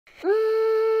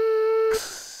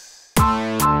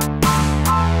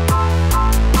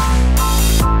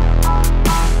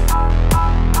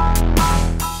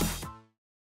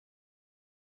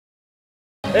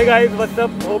Hey guys, what's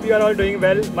up? Hope you are all doing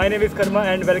well. My name is Karma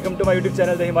and welcome to my YouTube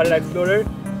channel, the Himalayan EXPLORER.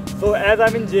 So as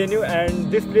I'm in JNU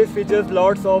and this place features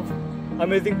lots of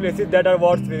amazing places that are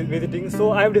worth visiting.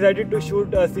 So I have decided to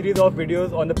shoot a series of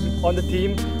videos on the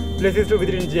theme places to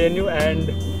visit in JNU,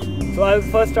 and so I'll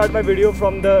first start my video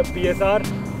from the PSR.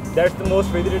 That's the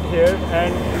most visited here,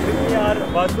 and with me are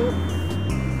Vasu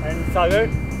and Sagar.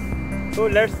 So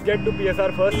let's get to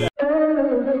PSR first.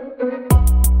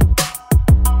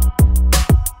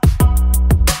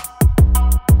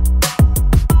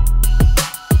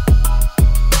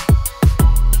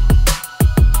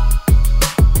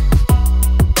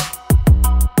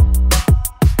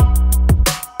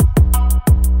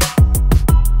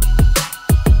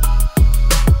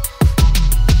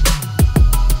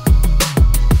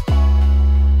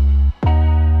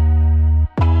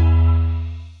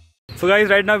 So guys,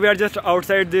 right now we are just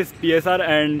outside this PSR,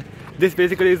 and this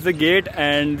basically is the gate,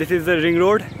 and this is the ring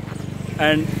road,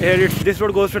 and here this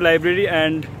road goes to library,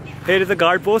 and here is the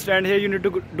guard post, and here you need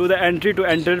to do the entry to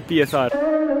enter PSR.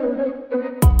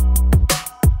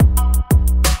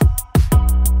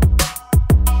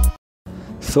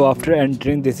 So after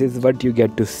entering, this is what you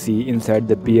get to see inside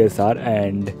the PSR,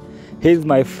 and here's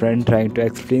my friend trying to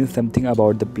explain something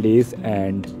about the place.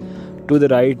 And to the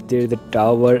right there is a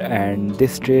tower, and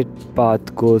this straight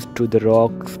path goes to the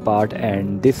rocks part,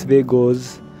 and this way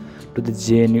goes to the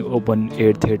JNU open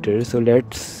air theatre. So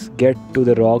let's get to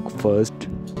the rock first.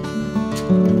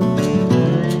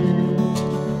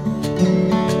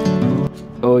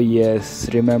 Oh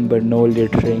yes, remember, no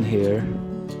littering here.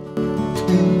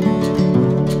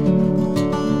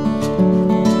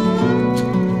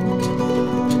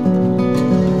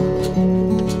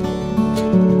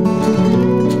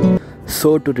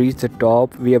 So to reach the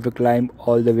top, we have to climb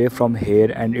all the way from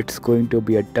here, and it's going to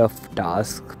be a tough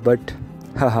task, but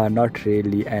haha, not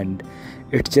really, and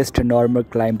it's just a normal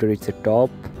climb to reach the top.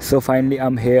 So finally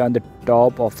I'm here on the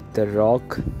top of the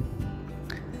rock,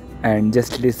 and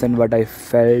just listen what I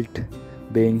felt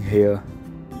being here.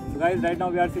 So guys, right now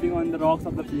we are sitting on the rocks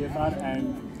of the PSR,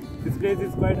 and this place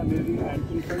is quite amazing, and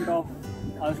in front of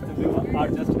us the view are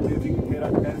just amazing. Here are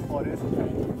dense forests,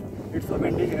 and it's so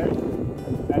windy here,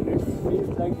 and it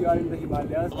feels like you are in the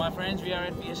Himalayas. So my friends, we are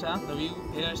at PSR. The view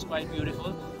here is quite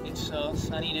beautiful. It's a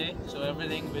sunny day, so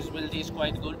everything, visibility is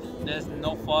quite good. There's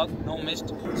no fog, no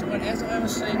mist. So but as I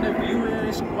was saying, the view here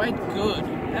is quite good,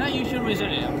 and you should visit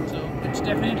here. So it's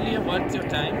definitely worth your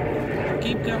time.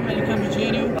 Keep coming, you come to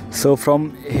JNU. So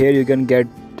from here you can get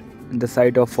the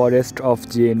site of forest of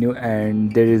JNU,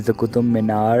 and there is the Qutub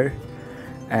Minar,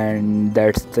 and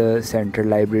that's the central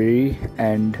library.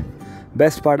 And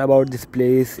best part about this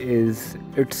place is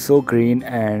it's so green,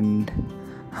 and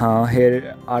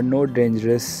here are no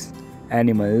dangerous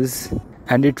animals,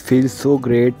 and it feels so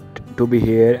great to be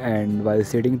here. And while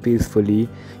sitting peacefully,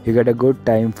 you get a good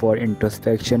time for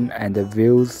introspection, and the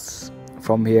views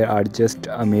from here are just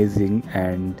amazing,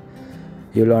 and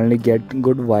you'll only get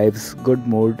good vibes, good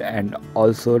mood, and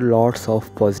also lots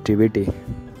of positivity.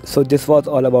 So this was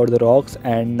all about the rocks,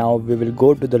 and now we will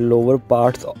go to the lower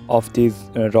parts of these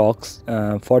rocks.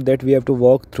 For that we have to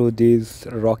walk through this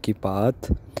rocky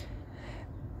path,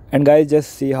 and guys,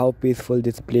 just see how peaceful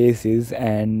this place is,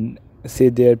 and see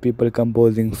there people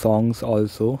composing songs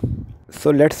also.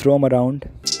 So let's roam around.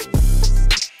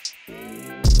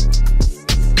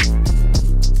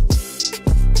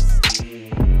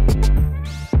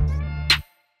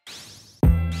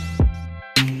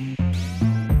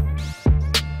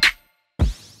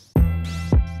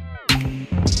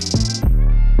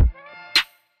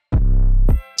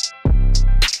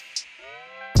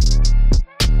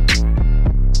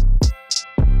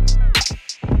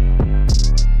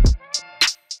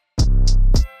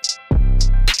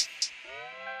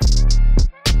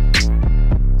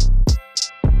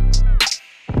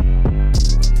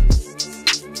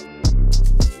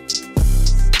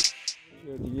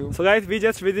 So guys, we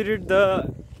just visited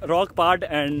the rock part,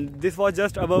 and this was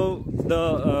just above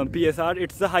the PSR.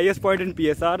 It's the highest point in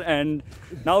PSR, and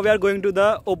now we are going to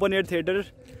the open air theatre,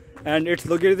 and it's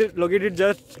located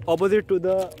just opposite to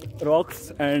the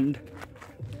rocks, and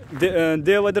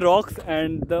there were the rocks,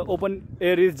 and the open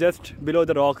air is just below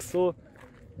the rocks. So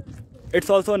it's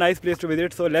also a nice place to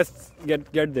visit. So let's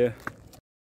get there.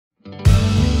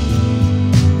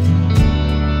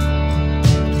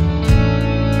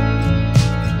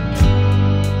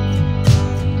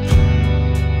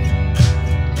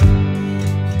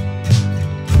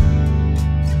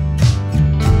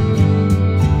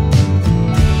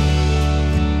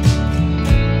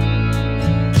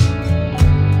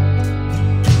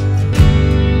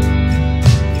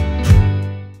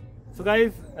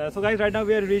 guys, right now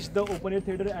we have reached the open air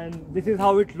theater, and this is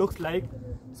how it looks like.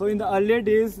 So in the earlier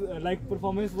days, like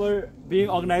performances were being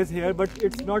organized here, but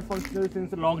it's not functional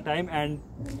since a long time. And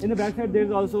in the back side, there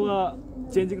is also a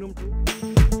changing room too.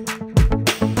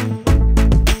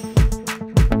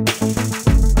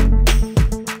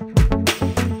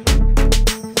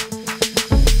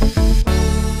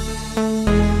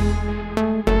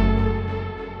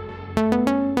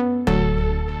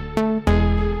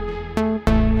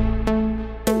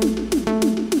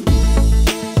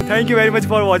 Thank you very much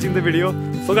for watching the video.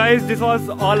 So guys, this was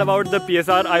all about the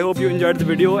PSR. I hope you enjoyed the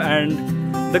video, and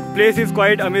the place is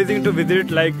quite amazing to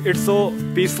visit. Like, it's so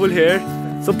peaceful here.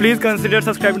 So please consider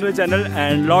subscribing to the channel,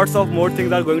 and lots of more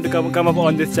things are going to come up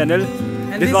on this channel.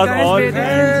 And this was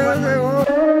all.